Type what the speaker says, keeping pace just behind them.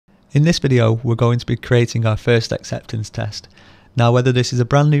In this video, we're going to be creating our first acceptance test. Now, whether this is a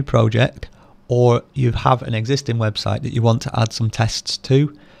brand new project or you have an existing website that you want to add some tests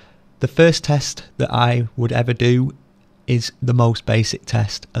to, the first test that I would ever do is the most basic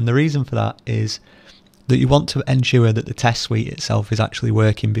test. And the reason for that is that you want to ensure that the test suite itself is actually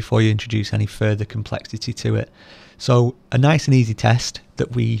working before you introduce any further complexity to it. So a nice and easy test that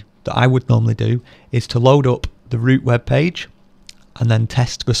I would normally do is to load up the root web page and then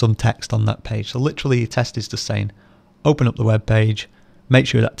test for some text on that page. So literally your test is just saying, open up the web page, make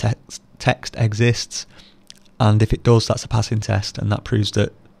sure that text exists, and if it does, that's a passing test, and that proves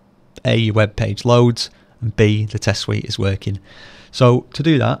that A, your web page loads, and B, the test suite is working. So to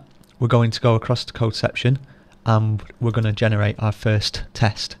do that, we're going to go across to Codeception and we're going to generate our first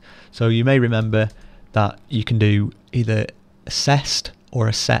test. So you may remember that you can do either assessed or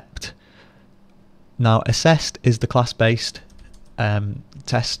accept. Now assessed is the class-based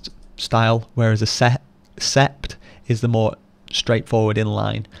test style, whereas accept is the more straightforward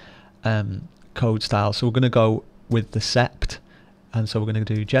inline code style. So we're going to go with the accept, and so we're going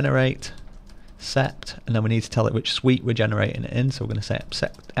to do generate accept, and then we need to tell it which suite we're generating it in. So we're going to say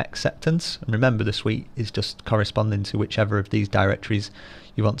acceptance, and remember the suite is just corresponding to whichever of these directories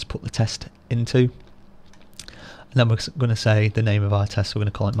you want to put the test into. And then we're going to say the name of our test, so we're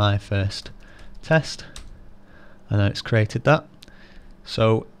going to call it my first test, and then it's created that.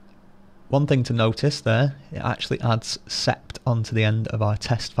 So one thing to notice there, it actually adds sept onto the end of our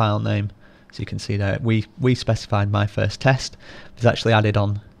test file name. So you can see there, we specified my first test, it's actually added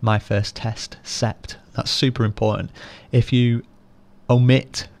on my first test sept. That's super important. If you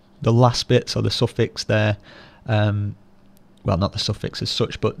omit the last bit, so the suffix there, well, not the suffix as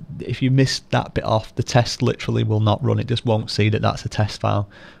such, but if you miss that bit off, the test literally will not run. It just won't see that that's a test file,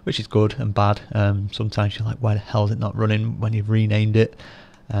 which is good and bad. Sometimes you're like, why the hell is it not running when you've renamed it?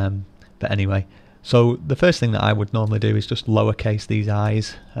 But anyway, so the first thing that I would normally do is just lowercase these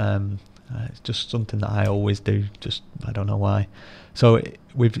i's. It's just something that I always do, just I don't know why. So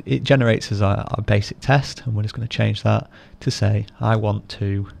it generates as our basic test, and we're just going to change that to say I want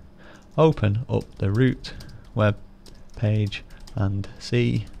to open up the root web page and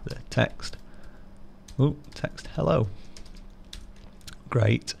see the text. Ooh, text hello.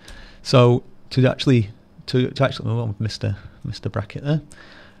 Great. So to actually oh, Mr. Bracket there.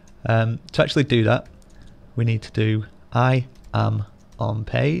 To actually do that, we need to do I am on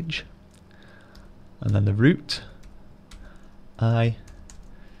page, and then the root I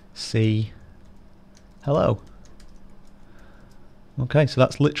see hello. Okay, so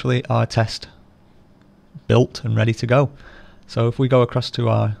that's literally our test built and ready to go. So if we go across to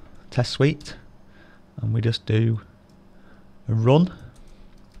our test suite and we just do a run,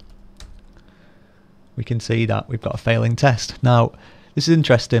 we can see that we've got a failing test. Now this is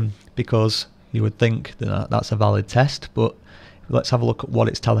interesting because you would think that that's a valid test, but let's have a look at what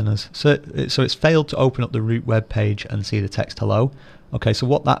it's telling us. So it's failed to open up the root web page and see the text hello. Okay, so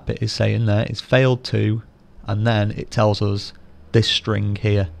what that bit is saying there is failed to, and then it tells us this string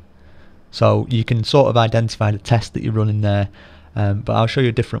here. So you can sort of identify the test that you're running there, but I'll show you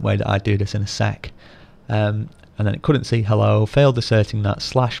a different way that I do this in a sec. And then it couldn't see hello, failed asserting that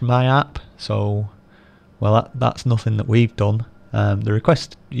 /my app. So, well, that's nothing that we've done. The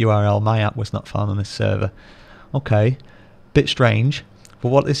request URL my app was not found on this server. Okay, bit strange, but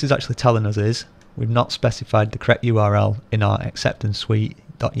what this is actually telling us is we've not specified the correct URL in our acceptance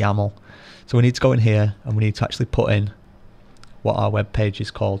suite.yaml. So we need to go in here and we need to actually put in what our web page is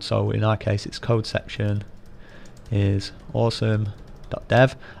called. So in our case it's Codeception is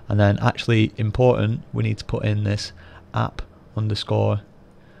awesome.dev, and then actually important, we need to put in this app underscore,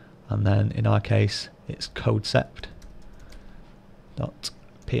 and then in our case it's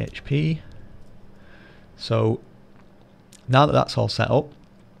codecept.php. So now that that's all set up,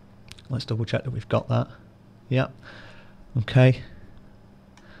 let's double check that we've got that. Yep. Okay,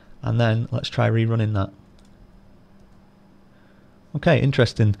 and then let's try rerunning that. Okay,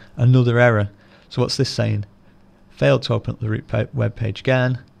 interesting, another error. So what's this saying? Failed to open up the root web page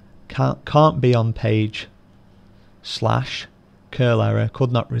again, can't be on page / curl error,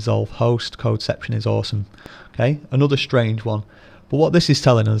 could not resolve host, Codeception is awesome. Okay, another strange one. But what this is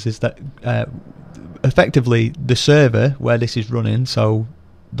telling us is that effectively the server where this is running, so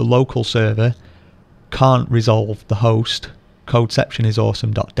the local server, can't resolve the host Codeception is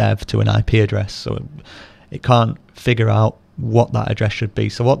awesome.dev to an IP address, so it can't figure out what that address should be.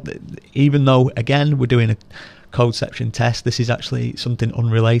 So even though again we're doing a Codeception test, this is actually something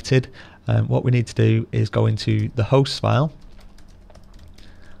unrelated. What we need to do is go into the host file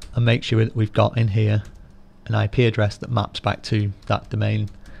and make sure that we've got in here an IP address that maps back to that domain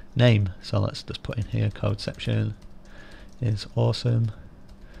name. So let's just put in here Codeception is awesome.dev,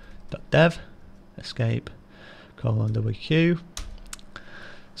 escape, :WQ.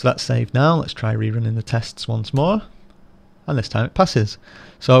 So that's saved now. Let's try rerunning the tests once more, and this time it passes.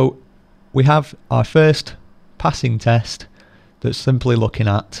 So we have our first passing test that's simply looking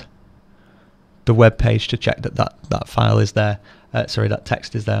at the web page to check that file is there. That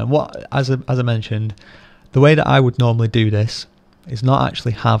text is there. And what, as I mentioned, the way that I would normally do this is not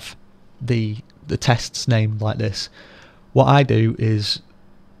actually have the test's name like this. What I do is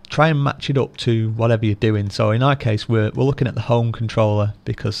try and match it up to whatever you're doing. So in our case, we're looking at the home controller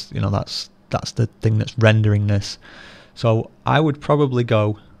because that's the thing that's rendering this. So I would probably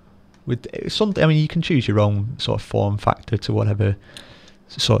go with something. I mean, you can choose your own sort of form factor to whatever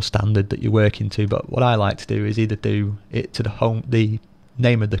sort of standard that you're working to, but what I like to do is either do it to the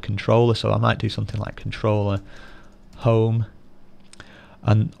name of the controller. So I might do something like controller home,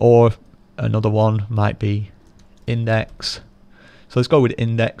 or another one might be index. So let's go with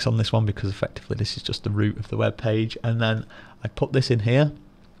index on this one because effectively this is just the root of the web page, and then I'd put this in here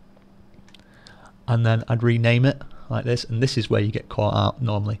and then I'd rename it like this, and this is where you get caught out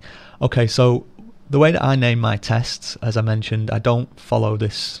normally. Okay, so the way that I name my tests, as I mentioned, I don't follow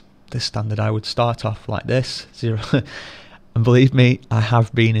this standard. I would start off like this, 0, and believe me, I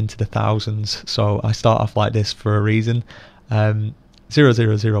have been into the thousands, so I start off like this for a reason.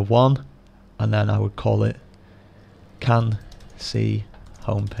 0001, and then I would call it can see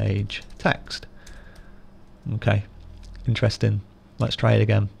homepage text. Okay, interesting. Let's try it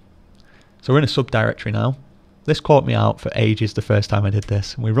again. So we're in a subdirectory now. This caught me out for ages the first time I did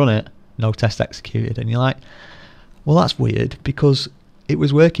this, and we run it, no test executed, and you're like, well, that's weird because it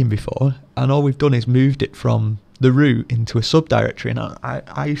was working before and all we've done is moved it from the root into a subdirectory. And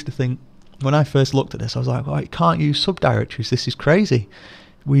I used to think, when I first looked at this, I was like, oh, you can't use subdirectories, this is crazy.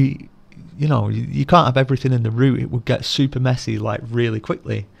 You can't have everything in the root, it would get super messy like really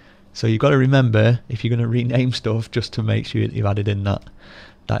quickly. So you've got to remember, if you're going to rename stuff, just to make sure that you've added in that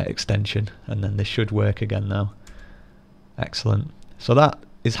extension, and then this should work again now. Excellent. So that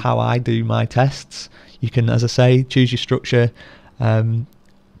is how I do my tests. You can, as I say, choose your structure,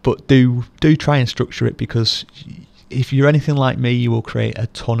 but do try and structure it, because if you're anything like me, you will create a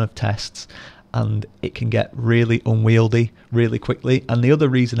ton of tests and it can get really unwieldy really quickly. And the other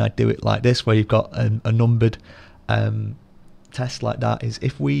reason I do it like this, where you've got a numbered test like that, is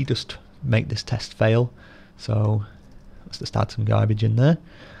if we just make this test fail, so let's just add some garbage in there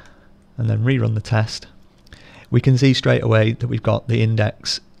and then rerun the test, we can see straight away that we've got the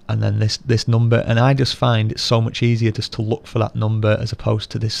index and then this number, and I just find it's so much easier just to look for that number as opposed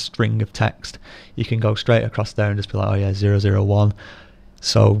to this string of text. You can go straight across there and just be like, oh yeah, 001.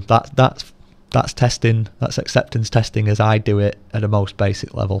 So that's testing, that's acceptance testing as I do it at a most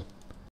basic level.